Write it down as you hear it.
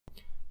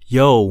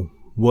Yo,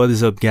 what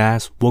is up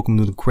guys? Welcome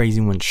to the Crazy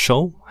One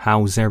Show.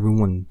 How's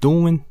everyone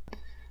doing?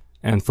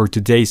 And for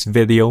today's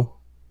video,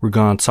 we're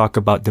gonna talk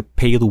about the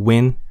pay to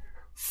win,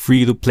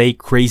 free to play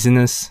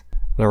craziness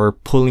that are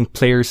pulling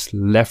players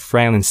left,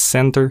 right, and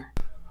center.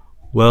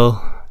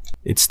 Well,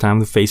 it's time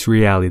to face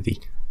reality,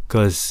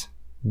 cause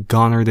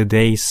gone are the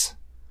days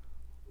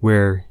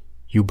where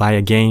you buy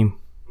a game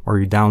or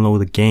you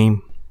download a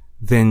game,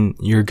 then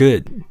you're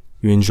good.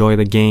 You enjoy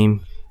the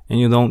game and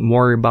you don't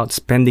worry about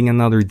spending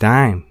another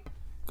dime.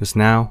 Because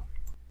now,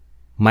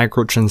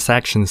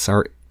 microtransactions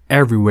are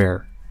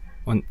everywhere,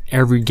 on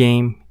every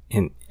game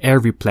and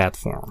every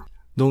platform.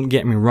 Don't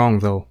get me wrong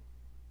though,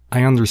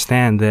 I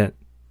understand that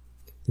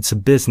it's a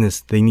business,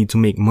 they need to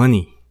make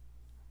money.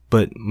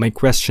 But my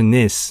question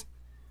is,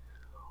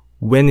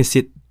 when is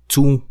it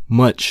too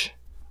much?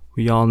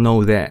 We all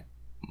know that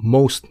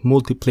most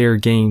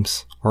multiplayer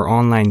games or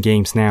online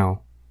games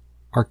now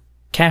are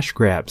cash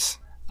grabs.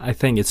 I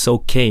think it's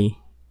okay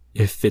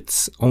if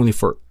it's only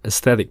for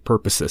aesthetic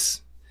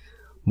purposes.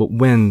 But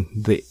when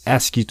they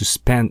ask you to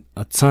spend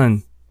a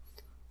ton,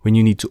 when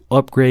you need to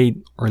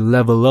upgrade or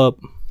level up,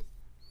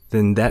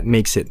 then that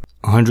makes it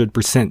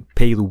 100%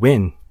 pay to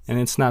win. And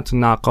it's not to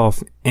knock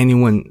off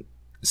anyone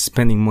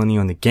spending money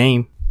on the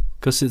game,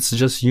 because it's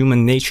just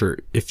human nature.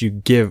 If you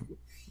give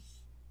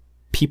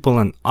people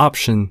an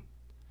option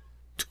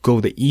to go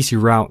the easy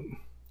route,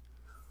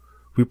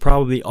 we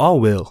probably all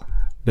will.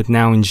 But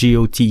now in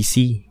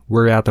GOTC,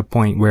 we're at the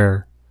point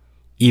where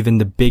even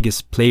the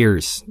biggest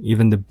players,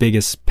 even the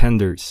biggest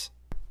spenders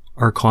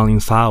are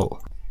calling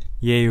foul.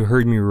 Yeah, you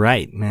heard me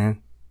right,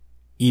 man.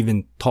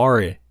 Even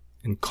Torre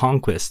and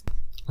Conquest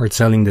are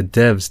telling the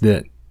devs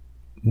that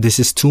this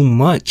is too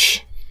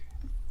much.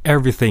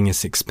 Everything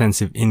is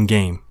expensive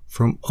in-game.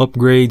 From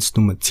upgrades to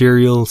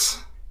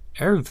materials.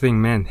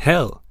 Everything, man.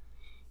 Hell,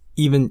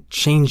 even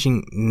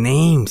changing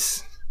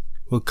names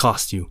will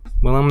cost you.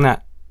 Well, I'm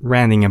not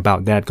ranting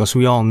about that because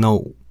we all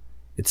know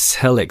it's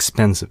hella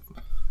expensive.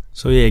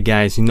 So yeah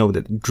guys, you know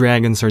that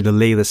dragons are the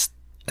latest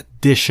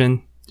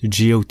addition to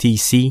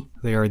GOTC.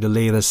 They are the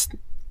latest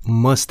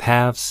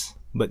must-haves,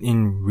 but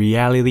in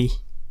reality,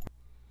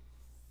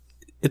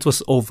 it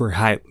was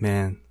overhyped,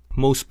 man.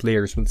 Most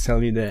players would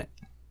tell you that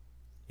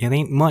it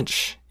ain't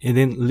much. It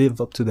didn't live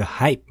up to the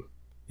hype.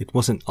 It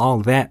wasn't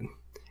all that.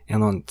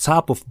 And on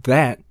top of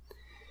that,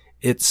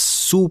 it's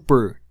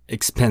super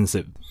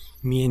expensive.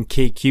 Me and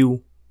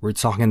KQ were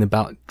talking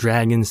about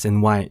dragons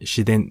and why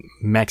she didn't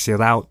max it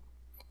out.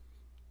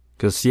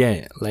 Cause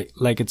yeah,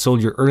 like I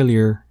told you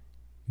earlier,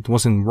 it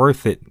wasn't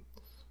worth it.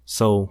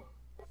 So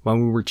while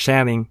we were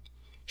chatting,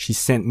 she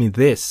sent me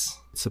this.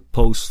 It's a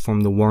post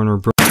from the Warner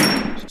Bros.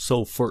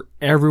 So for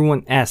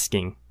everyone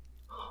asking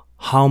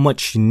how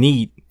much you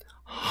need,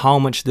 how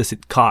much does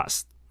it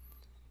cost?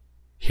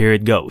 Here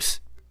it goes.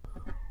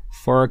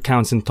 4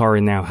 accounts in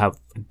Torre now have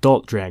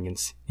adult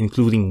dragons,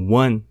 including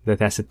one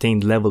that has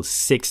attained level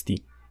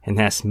 60 and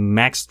has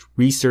maxed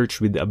research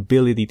with the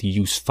ability to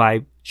use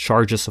 5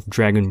 charges of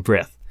dragon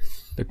breath.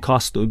 The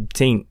cost to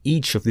obtain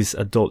each of these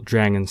adult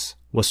dragons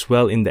was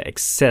well in the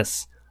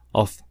excess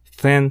of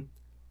 $10,000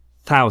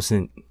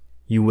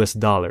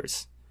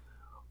 US,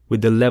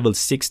 with the level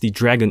 60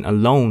 dragon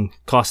alone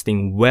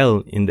costing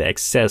well in the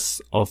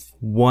excess of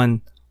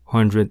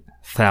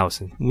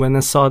 100,000. When I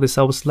saw this,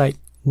 I was like,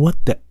 what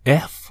the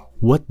F?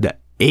 What the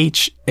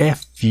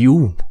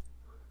HFU?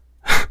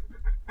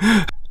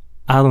 I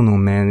don't know,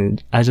 man.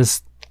 I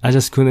just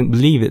couldn't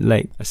believe it.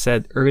 Like I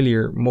said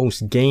earlier,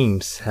 most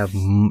games have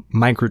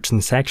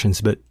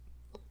microtransactions, but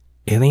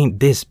it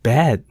ain't this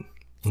bad.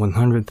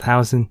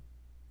 100,000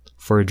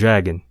 for a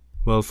dragon.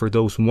 Well, for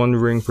those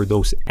wondering, for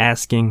those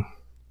asking,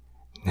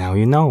 now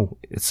you know,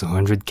 it's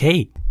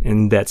 100k.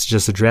 And that's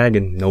just a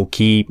dragon. No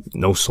keep,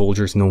 no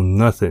soldiers, no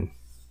nothing.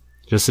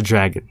 Just a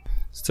dragon.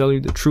 To tell you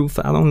the truth,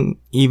 I don't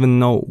even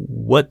know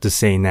what to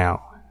say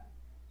now.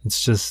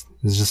 It's just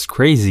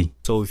crazy.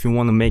 So if you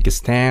want to make a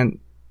stand,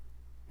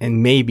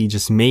 and maybe,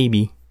 just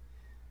maybe,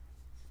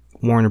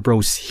 Warner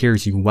Bros.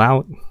 Hears you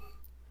out,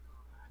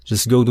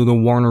 just go to the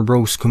Warner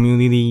Bros.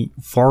 Community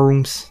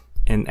forums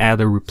and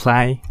add a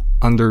reply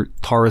under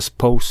Torre's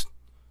post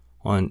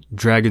on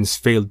Dragons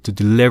Failed to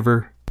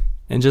Deliver,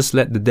 and just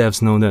let the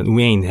devs know that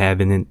we ain't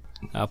having it.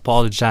 I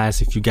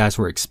apologize if you guys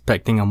were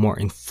expecting a more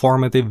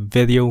informative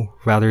video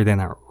rather than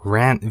a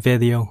rant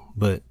video,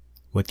 but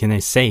what can I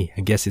say?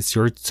 I guess it's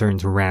your turn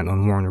to rant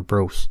on Warner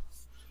Bros.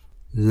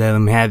 Let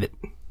them have it.